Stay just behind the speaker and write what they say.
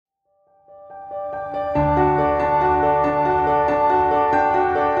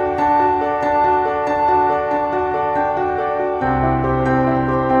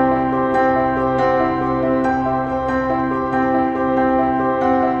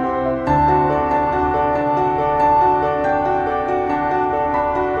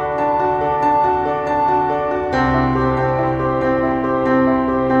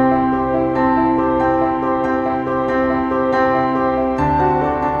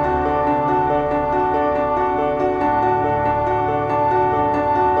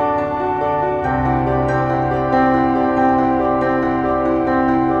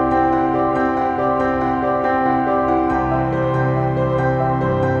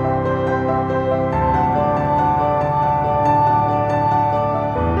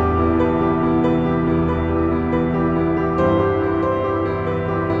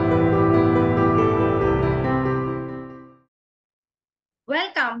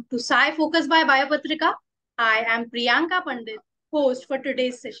welcome to Sci Focus by Biopatrika. I am Priyanka Pandit, host for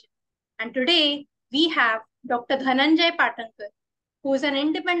today's session. And today we have Dr. Dhananjay Patankar, who is an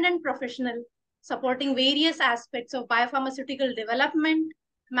independent professional supporting various aspects of biopharmaceutical development,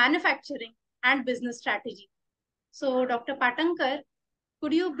 manufacturing, and business strategy. So, Dr. Patankar,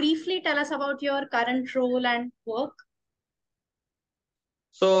 could you briefly tell us about your current role and work?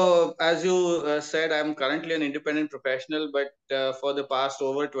 So, as you said, I'm currently an independent professional, but for the past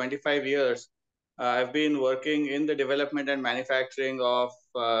over 25 years, I've been working in the development and manufacturing of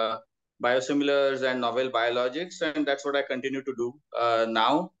biosimilars and novel biologics, and that's what I continue to do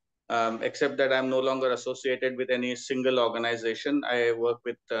now. Except that I'm no longer associated with any single organization. I work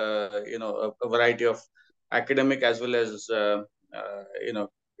with a variety of academic as well as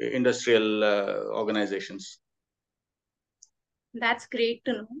industrial organizations. That's great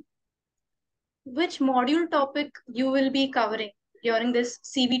to know. Which module topic you will be covering during this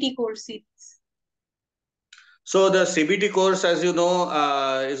CBT course series? So the CBT course, as you know,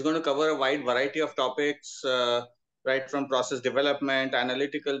 is going to cover a wide variety of topics, right from process development,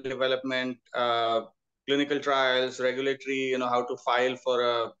 analytical development, clinical trials, regulatory, how to file for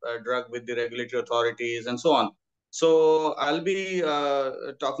a drug with the regulatory authorities and so on. So I'll be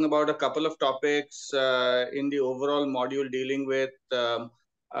talking about a couple of topics in the overall module dealing with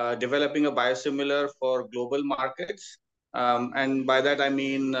developing a biosimilar for global markets. And by that, I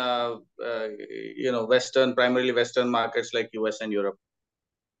mean, primarily Western markets like US and Europe.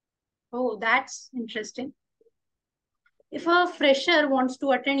 Oh, that's interesting. If a fresher wants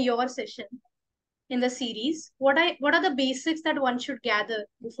to attend your session in the series, what are the basics that one should gather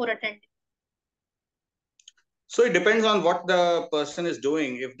before attending? So it depends on what the person is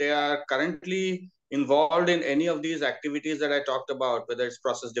doing. If they are currently involved in any of these activities that I talked about, whether it's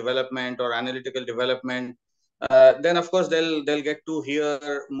process development or analytical development, then of course they'll get to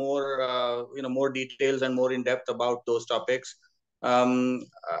hear more more details and more in depth about those topics.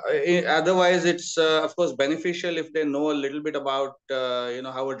 Otherwise, it's of course beneficial if they know a little bit about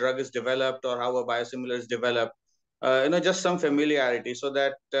how a drug is developed or how a biosimilar is developed. Just some familiarity so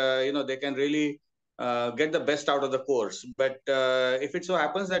that they can really get the best out of the course. But if it so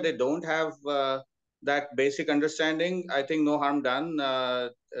happens that they don't have that basic understanding, I think no harm done.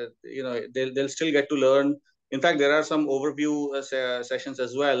 They'll still get to learn. In fact, there are some overview sessions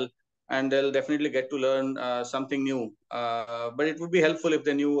as well, and they'll definitely get to learn something new. But it would be helpful if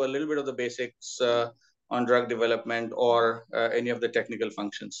they knew a little bit of the basics on drug development or any of the technical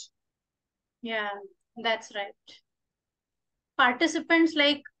functions. Yeah, that's right. Participants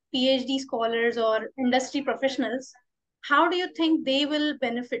like PhD scholars or industry professionals, how do you think they will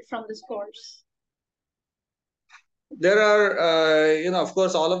benefit from this course? There are, of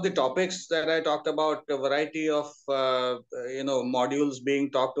course, all of the topics that I talked about, a variety of, modules being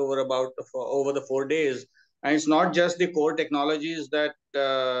talked over the 4 days. And it's not just the core technologies that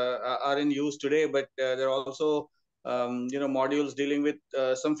are in use today, but there are also, modules dealing with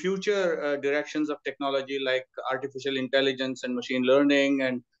some future directions of technology like artificial intelligence and machine learning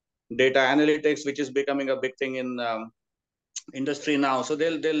and data analytics, which is becoming a big thing in industry now. So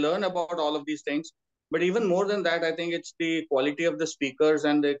they'll learn about all of these things. But even more than that, I think it's the quality of the speakers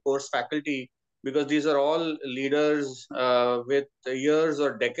and the course faculty, because these are all leaders with years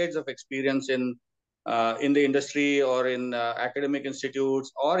or decades of experience in the industry or in academic institutes,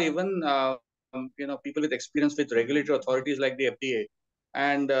 or even people with experience with regulatory authorities like the FDA.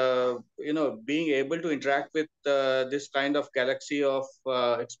 And being able to interact with this kind of galaxy of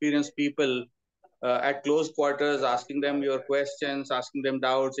experienced people at close quarters, asking them your questions, asking them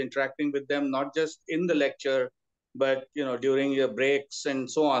doubts, interacting with them, not just in the lecture, but during your breaks and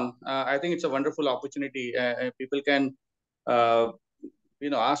so on. I think it's a wonderful opportunity. People can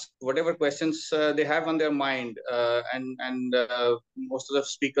ask whatever questions they have on their mind, and most of the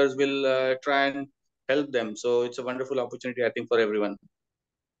speakers will try and help them. So it's a wonderful opportunity, I think, for everyone.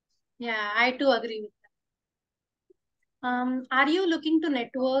 Yeah, I too agree with that. Are you looking to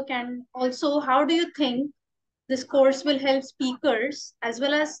network, and also how do you think this course will help speakers as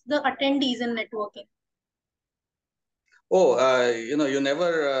well as the attendees in networking? Oh, you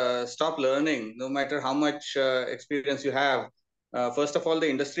never stop learning, no matter how much experience you have. First of all, the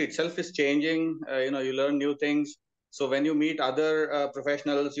industry itself is changing. You learn new things. So when you meet other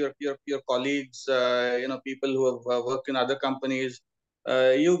professionals, your colleagues, people who have worked in other companies,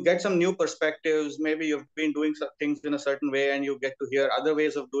 you get some new perspectives. Maybe you've been doing things in a certain way, and you get to hear other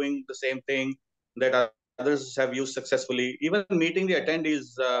ways of doing the same thing that others have used successfully. Even meeting the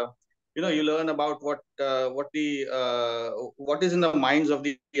attendees. You learn about what is in the minds of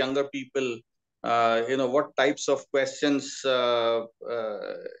the younger people what types of questions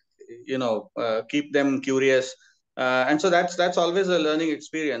keep them curious, and so that's always a learning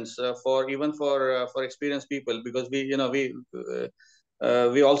experience for experienced people, because we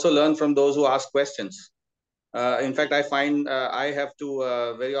also learn from those who ask questions. In fact, I find I have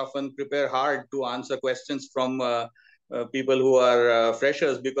to very often prepare hard to answer questions from people who are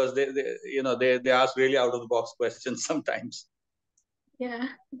freshers, because they ask really out of the box questions sometimes. Yeah,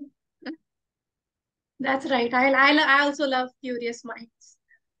 that's right. I also love curious minds.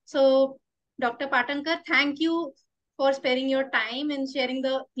 So, Dr. Patankar, thank you for sparing your time and sharing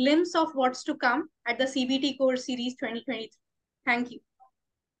the glimpse of what's to come at the CBT course series 2023. Thank you.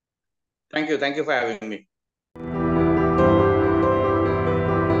 Thank you for having me.